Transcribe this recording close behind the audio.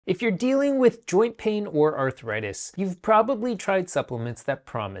If you're dealing with joint pain or arthritis, you've probably tried supplements that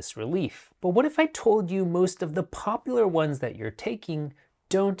promise relief. But what if I told you most of the popular ones that you're taking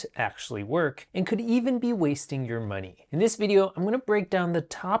don't actually work and could even be wasting your money? In this video, I'm going to break down the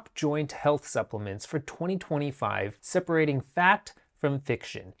top joint health supplements for 2025, separating fact from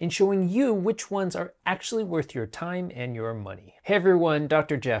fiction, and showing you which ones are actually worth your time and your money. Hey everyone,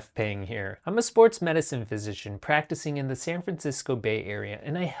 Dr. Jeff Peng here. I'm a sports medicine physician practicing in the San Francisco Bay Area,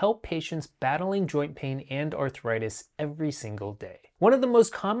 and I help patients battling joint pain and arthritis every single day. One of the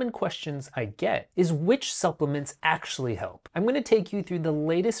most common questions I get is which supplements actually help. I'm going to take you through the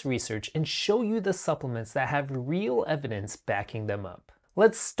latest research and show you the supplements that have real evidence backing them up.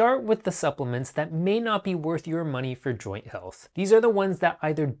 Let's start with the supplements that may not be worth your money for joint health. These are the ones that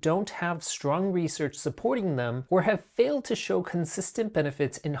either don't have strong research supporting them or have failed to show consistent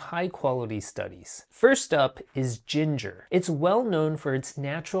benefits in high-quality studies. First up is ginger. It's well known for its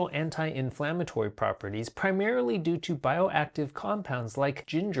natural anti-inflammatory properties, primarily due to bioactive compounds like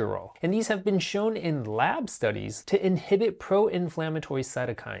gingerol. And these have been shown in lab studies to inhibit pro-inflammatory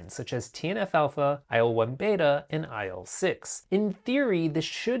cytokines such as TNF-alpha, IL-1 beta, and IL-6. In theory, this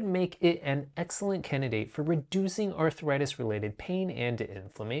should make it an excellent candidate for reducing arthritis-related pain and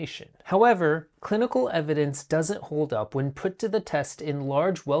inflammation. However, clinical evidence doesn't hold up when put to the test in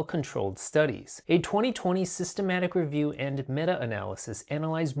large, well-controlled studies. A 2020 systematic review and meta-analysis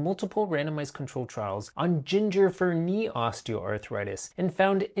analyzed multiple randomized controlled trials on ginger for knee osteoarthritis and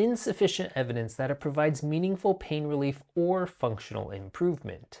found insufficient evidence that it provides meaningful pain relief or functional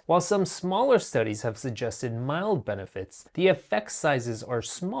improvement. While some smaller studies have suggested mild benefits, the effect sizes are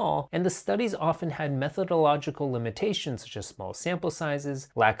small, and the studies often had methodological limitations such as small sample sizes,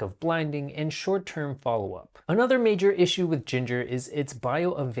 lack of blinding, and short-term follow-up. Another major issue with ginger is its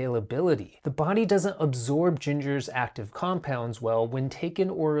bioavailability. The body doesn't absorb ginger's active compounds well when taken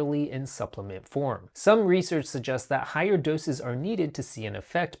orally in supplement form. Some research suggests that higher doses are needed to see an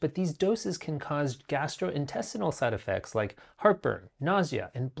effect, but these doses can cause gastrointestinal side effects like heartburn,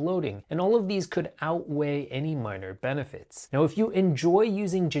 nausea, and bloating, and all of these could outweigh any minor benefits. Now, if you enjoy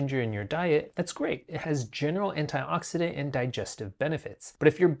using ginger in your diet, that's great. It has general antioxidant and digestive benefits. But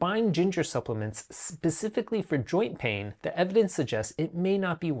if you're buying ginger supplements specifically for joint pain, the evidence suggests it may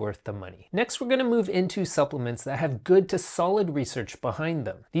not be worth the money. Next, we're going to move into supplements that have good to solid research behind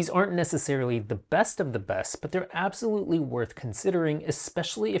them. These aren't necessarily the best of the best, but they're absolutely worth considering,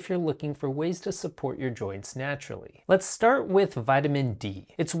 especially if you're looking for ways to support your joints naturally. Let's start with vitamin D.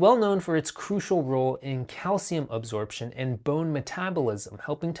 It's well known for its crucial role in calcium absorption and bone metabolism,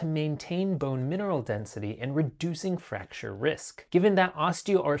 helping to maintain bone mineral density and reducing fracture risk. Given that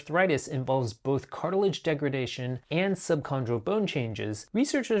osteoarthritis involves both cartilage degradation and subchondral bone changes,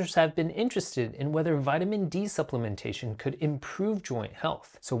 researchers have been interested in whether vitamin D supplementation could improve joint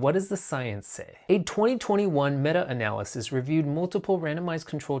health. So what does the science say? A 2021 meta-analysis reviewed multiple randomized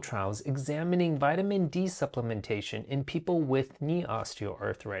controlled trials examining vitamin D supplementation in people with knee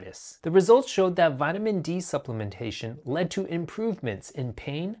osteoarthritis. The results showed that vitamin D supplementation led to improvements in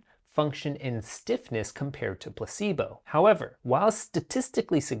pain, function, and stiffness compared to placebo. However, while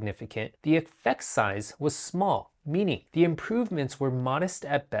statistically significant, the effect size was small, meaning the improvements were modest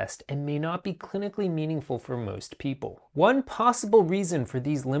at best and may not be clinically meaningful for most people. One possible reason for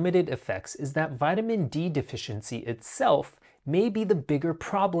these limited effects is that vitamin D deficiency itself may be the bigger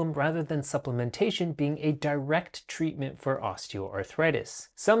problem rather than supplementation being a direct treatment for osteoarthritis.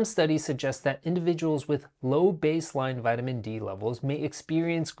 Some studies suggest that individuals with low baseline vitamin D levels may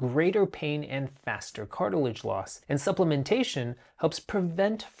experience greater pain and faster cartilage loss, and supplementation helps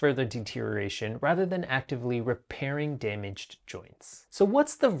prevent further deterioration rather than actively repairing damaged joints. So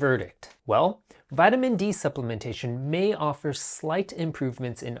what's the verdict? Well, vitamin D supplementation may offer slight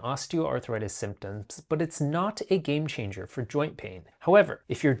improvements in osteoarthritis symptoms, but it's not a game changer for joint pain. However,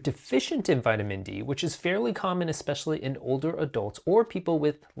 if you're deficient in vitamin D, which is fairly common especially in older adults or people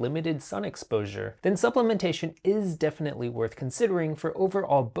with limited sun exposure, then supplementation is definitely worth considering for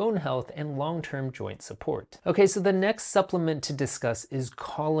overall bone health and long-term joint support. Okay, so the next supplement to discuss is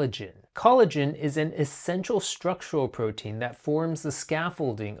collagen. Collagen is an essential structural protein that forms the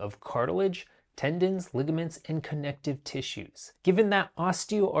scaffolding of cartilage, tendons, ligaments, and connective tissues. Given that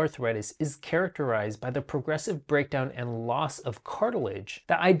osteoarthritis is characterized by the progressive breakdown and loss of cartilage,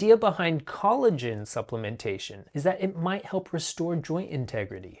 the idea behind collagen supplementation is that it might help restore joint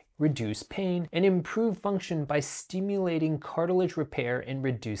integrity, reduce pain, and improve function by stimulating cartilage repair and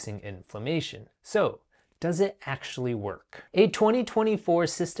reducing inflammation. So, does it actually work? A 2024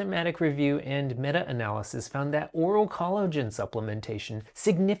 systematic review and meta-analysis found that oral collagen supplementation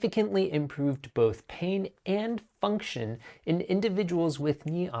significantly improved both pain and function in individuals with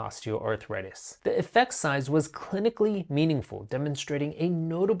knee osteoarthritis. The effect size was clinically meaningful, demonstrating a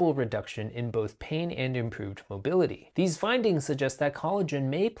notable reduction in both pain and improved mobility. These findings suggest that collagen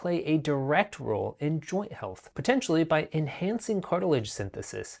may play a direct role in joint health, potentially by enhancing cartilage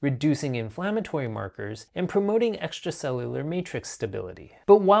synthesis, reducing inflammatory markers, and promoting extracellular matrix stability.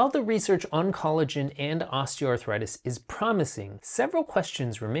 But while the research on collagen and osteoarthritis is promising, several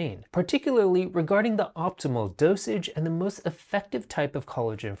questions remain, particularly regarding the optimal dosage and the most effective type of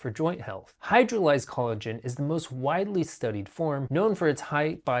collagen for joint health. Hydrolyzed collagen is the most widely studied form, known for its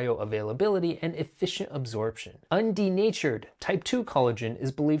high bioavailability and efficient absorption. Undenatured type 2 collagen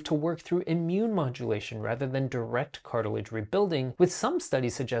is believed to work through immune modulation rather than direct cartilage rebuilding, with some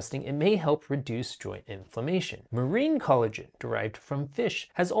studies suggesting it may help reduce joint inflammation. Marine collagen, derived from fish,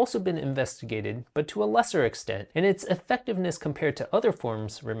 has also been investigated, but to a lesser extent, and its effectiveness compared to other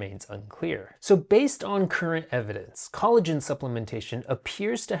forms remains unclear. So based on current evidence, collagen supplementation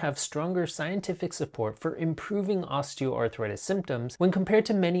appears to have stronger scientific support for improving osteoarthritis symptoms when compared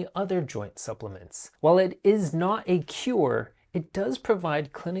to many other joint supplements. While it is not a cure, it does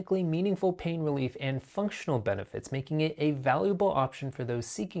provide clinically meaningful pain relief and functional benefits, making it a valuable option for those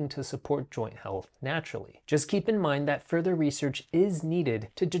seeking to support joint health naturally. Just keep in mind that further research is needed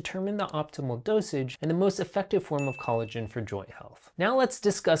to determine the optimal dosage and the most effective form of collagen for joint health. Now let's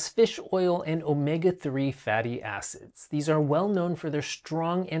discuss fish oil and omega-3 fatty acids. These are well known for their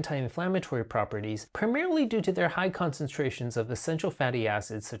strong anti-inflammatory properties, primarily due to their high concentrations of essential fatty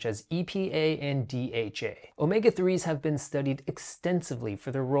acids such as EPA and DHA. Omega-3s have been studied extensively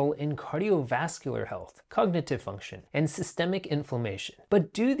for their role in cardiovascular health, cognitive function, and systemic inflammation.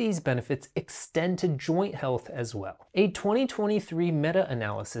 But do these benefits extend to joint health as well? A 2023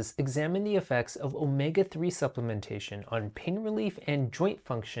 meta-analysis examined the effects of omega-3 supplementation on pain relief and joint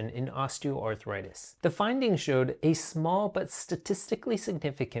function in osteoarthritis. The findings showed a small but statistically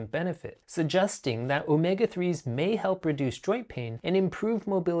significant benefit, suggesting that omega-3s may help reduce joint pain and improve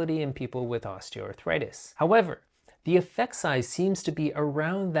mobility in people with osteoarthritis. However, the effect size seems to be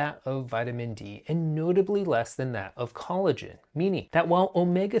around that of vitamin D and notably less than that of collagen, meaning that while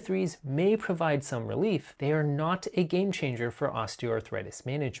omega-3s may provide some relief, they are not a game changer for osteoarthritis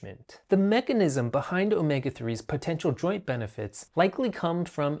management. The mechanism behind omega-3's potential joint benefits likely come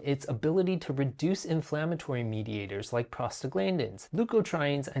from its ability to reduce inflammatory mediators like prostaglandins,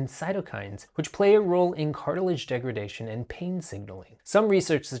 leukotrienes, and cytokines, which play a role in cartilage degradation and pain signaling. Some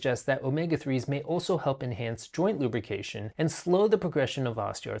research suggests that omega-3s may also help enhance joint lubrication and slow the progression of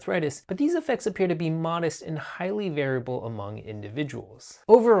osteoarthritis, but these effects appear to be modest and highly variable among individuals.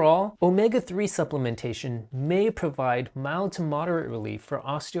 Overall, omega-3 supplementation may provide mild to moderate relief for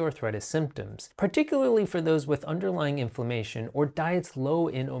osteoarthritis symptoms, particularly for those with underlying inflammation or diets low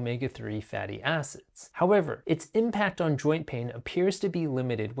in omega-3 fatty acids. However, its impact on joint pain appears to be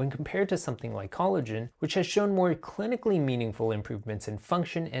limited when compared to something like collagen, which has shown more clinically meaningful improvements in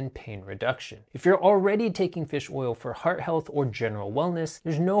function and pain reduction. If you're already taking fish oil for heart health or general wellness,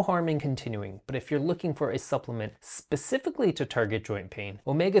 there's no harm in continuing, but if you're looking for a supplement specifically to target joint pain,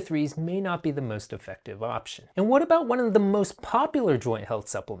 omega-3s may not be the most effective option. And what about one of the most popular joint health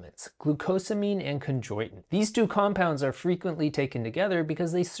supplements, glucosamine and chondroitin? These two compounds are frequently taken together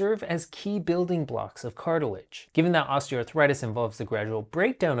because they serve as key building blocks of cartilage. Given that osteoarthritis involves the gradual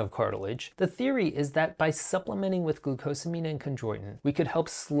breakdown of cartilage, the theory is that by supplementing with glucosamine and chondroitin, we could help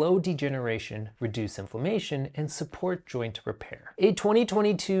slow degeneration, reduce inflammation, and support joint repair. A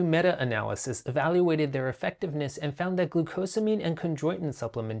 2022 meta-analysis evaluated their effectiveness and found that glucosamine and chondroitin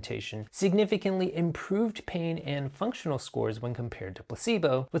supplementation significantly improved pain and functional scores when compared to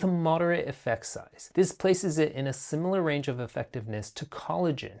placebo, with a moderate effect size. This places it in a similar range of effectiveness to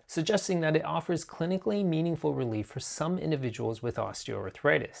collagen, suggesting that it offers clinically meaningful relief for some individuals with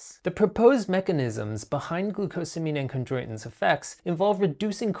osteoarthritis. The proposed mechanisms behind glucosamine and chondroitin's effects involve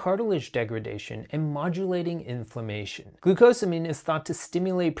reducing cartilage degradation and modulating inflammation. Glucosamine is thought to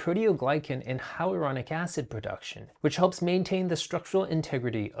stimulate proteoglycan and hyaluronic acid production, which helps maintain the structural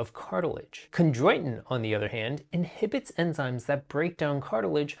integrity of cartilage. Chondroitin, on the other hand, inhibits enzymes that break down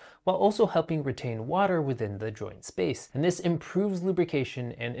cartilage while also helping retain water within the joint space, and this improves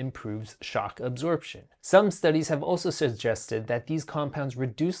lubrication and improves shock absorption. Some studies have also suggested that these compounds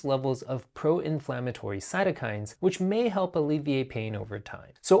reduce levels of pro-inflammatory cytokines, which may help alleviate pain over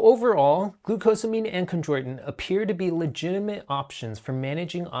time. So overall, glucosamine and chondroitin appear to be legitimate options for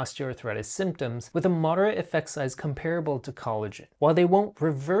managing osteoarthritis symptoms with a moderate effect size comparable to collagen. While they won't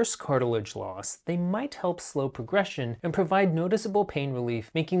reverse cartilage loss, they might help slow progression and provide noticeable pain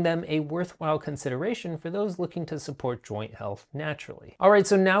relief, making them a worthwhile consideration for those looking to support joint health naturally. Alright,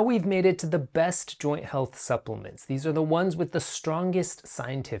 so now we've made it to the best joint health supplements. These are the ones with the strongest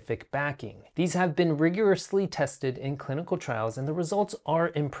scientific backing. These have been rigorously tested in clinical trials and the results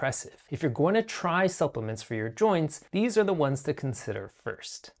are impressive. If you're going to try supplements for your joints, these are the ones to consider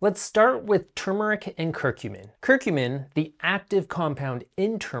first. Let's start with turmeric and curcumin. Curcumin, the active compound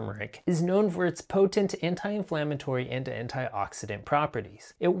in turmeric, is known for its potent anti-inflammatory and antioxidant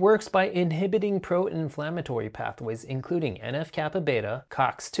properties. It works by inhibiting pro-inflammatory pathways including NF-kappa beta,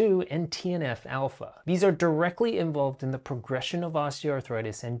 COX-2, and TNF-alpha. These are directly involved in the progression of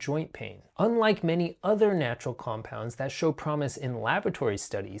osteoarthritis and joint pain. Unlike many other natural compounds that show promise in laboratory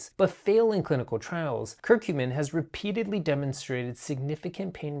studies but fail in clinical trials, curcumin has repeatedly demonstrated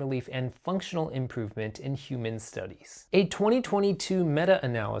significant pain relief and functional improvement in human studies. A 2022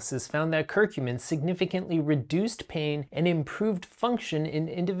 meta-analysis found that curcumin significantly reduced pain and improved function in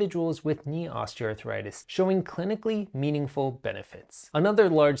individuals with knee osteoarthritis, showing clinically meaningful benefits. Another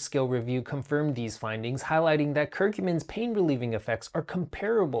large-scale review confirmed these findings, highlighting that curcumin's pain-relieving effects are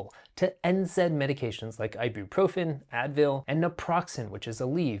comparable to NSAID medications like ibuprofen, Advil, and naproxen, which is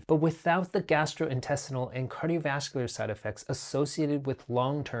Aleve, but without the gastrointestinal and cardiovascular side effects associated with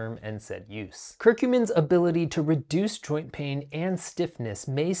long-term NSAID use. Curcumin's ability to reduce joint pain and stiffness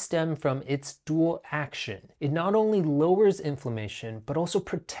may stem from its dual action. It not only lowers inflammation, but also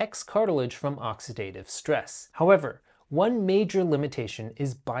protects cartilage from oxidative stress. However, one major limitation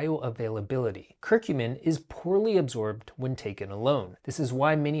is bioavailability. Curcumin is poorly absorbed when taken alone. This is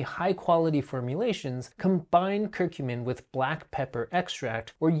why many high-quality formulations combine curcumin with black pepper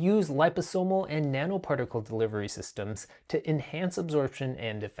extract or use liposomal and nanoparticle delivery systems to enhance absorption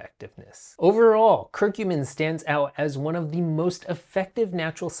and effectiveness. Overall, curcumin stands out as one of the most effective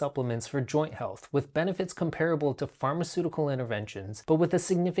natural supplements for joint health, with benefits comparable to pharmaceutical interventions, but with a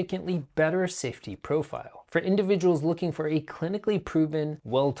significantly better safety profile. For individuals looking for a clinically proven,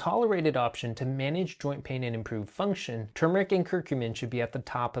 well-tolerated option to manage joint pain and improve function, turmeric and curcumin should be at the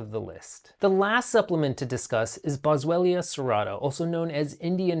top of the list. The last supplement to discuss is Boswellia serrata, also known as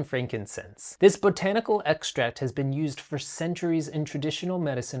Indian frankincense. This botanical extract has been used for centuries in traditional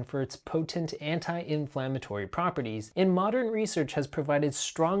medicine for its potent anti-inflammatory properties, and modern research has provided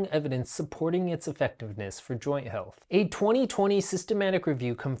strong evidence supporting its effectiveness for joint health. A 2020 systematic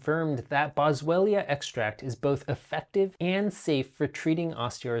review confirmed that Boswellia extract is both effective and safe for treating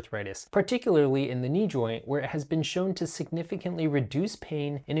osteoarthritis, particularly in the knee joint, where it has been shown to significantly reduce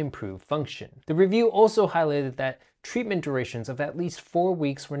pain and improve function. The review also highlighted that treatment durations of at least 4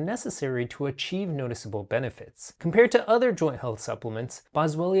 weeks were necessary to achieve noticeable benefits. Compared to other joint health supplements,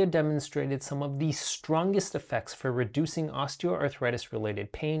 Boswellia demonstrated some of the strongest effects for reducing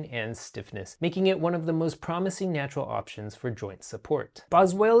osteoarthritis-related pain and stiffness, making it one of the most promising natural options for joint support.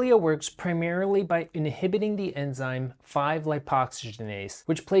 Boswellia works primarily by inhibiting the enzyme 5-lipoxygenase,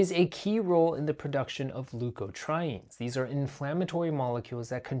 which plays a key role in the production of leukotrienes. These are inflammatory molecules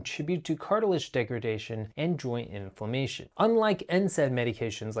that contribute to cartilage degradation and joint inflammation. Unlike NSAID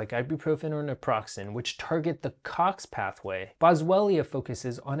medications like ibuprofen or naproxen, which target the COX pathway, Boswellia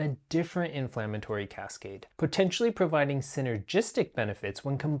focuses on a different inflammatory cascade, potentially providing synergistic benefits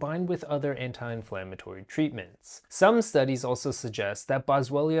when combined with other anti-inflammatory treatments. Some studies also suggest that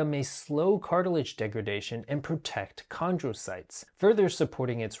Boswellia may slow cartilage degradation and protect chondrocytes, further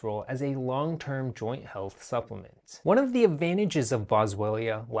supporting its role as a long-term joint health supplement. One of the advantages of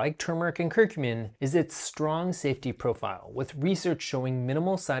Boswellia, like turmeric and curcumin, is its strong safety profile, with research showing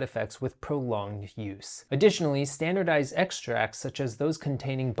minimal side effects with prolonged use. Additionally, standardized extracts such as those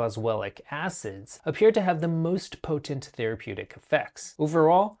containing boswellic acids appear to have the most potent therapeutic effects.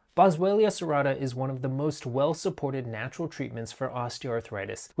 Overall, Boswellia serrata is one of the most well-supported natural treatments for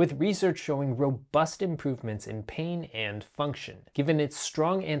osteoarthritis, with research showing robust improvements in pain and function. Given its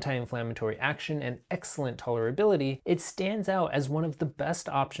strong anti-inflammatory action and excellent tolerability, it stands out as one of the best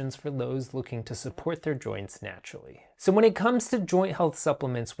options for those looking to support their joints naturally. So when it comes to joint health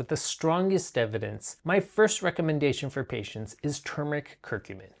supplements with the strongest evidence, my first recommendation for patients is turmeric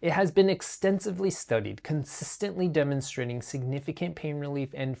curcumin. It has been extensively studied, consistently demonstrating significant pain relief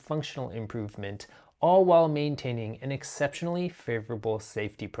and functional improvement, all while maintaining an exceptionally favorable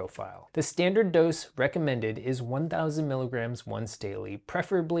safety profile. The standard dose recommended is 1,000 milligrams once daily,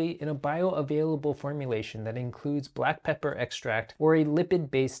 preferably in a bioavailable formulation that includes black pepper extract or a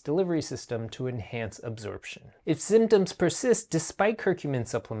lipid-based delivery system to enhance absorption. If symptoms persist despite curcumin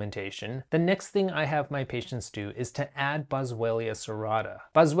supplementation, the next thing I have my patients do is to add Boswellia serrata.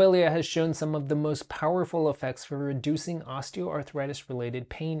 Boswellia has shown some of the most powerful effects for reducing osteoarthritis-related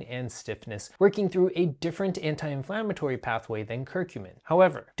pain and stiffness, working through a different anti-inflammatory pathway than curcumin.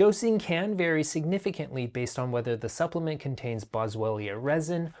 However, dosing can vary significantly based on whether the supplement contains Boswellia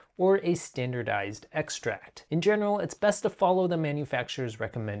resin or a standardized extract. In general, it's best to follow the manufacturer's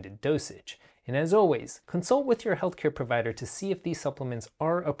recommended dosage. And as always, consult with your healthcare provider to see if these supplements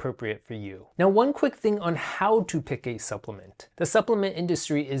are appropriate for you. Now, one quick thing on how to pick a supplement. The supplement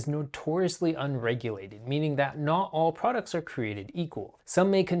industry is notoriously unregulated, meaning that not all products are created equal. Some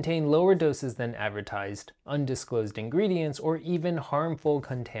may contain lower doses than advertised, undisclosed ingredients, or even harmful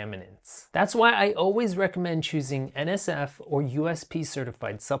contaminants. That's why I always recommend choosing NSF or USP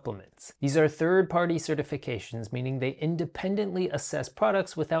certified supplements. These are third-party certifications, meaning they independently assess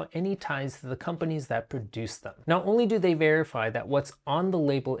products without any ties to the companies that produce them. Not only do they verify that what's on the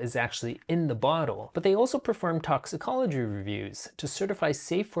label is actually in the bottle, but they also perform toxicology reviews to certify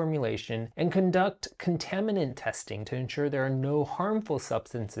safe formulation and conduct contaminant testing to ensure there are no harmful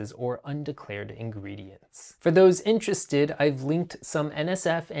substances or undeclared ingredients. For those interested, I've linked some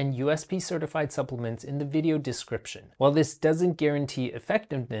NSF and USP certified supplements in the video description. While this doesn't guarantee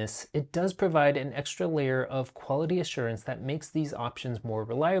effectiveness, it does provide an extra layer of quality assurance that makes these options more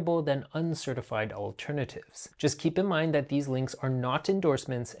reliable than uncertified alternatives. Just keep in mind that these links are not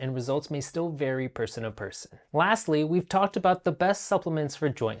endorsements and results may still vary person to person. Lastly, we've talked about the best supplements for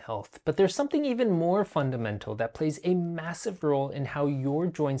joint health, but there's something even more fundamental that plays a massive role in how your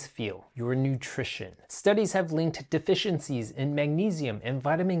joints feel: your nutrition. Studies have linked deficiencies in magnesium and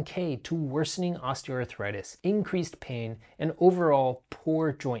vitamin K to worsening osteoarthritis, increased pain, and overall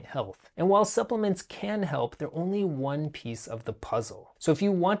poor joint health. And while supplements can help, they're only one piece of the puzzle. So if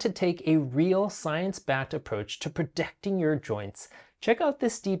you want to take a real science-backed approach to protecting your joints, check out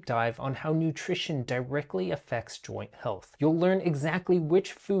this deep dive on how nutrition directly affects joint health. You'll learn exactly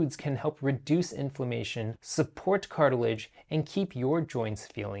which foods can help reduce inflammation, support cartilage, and keep your joints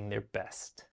feeling their best.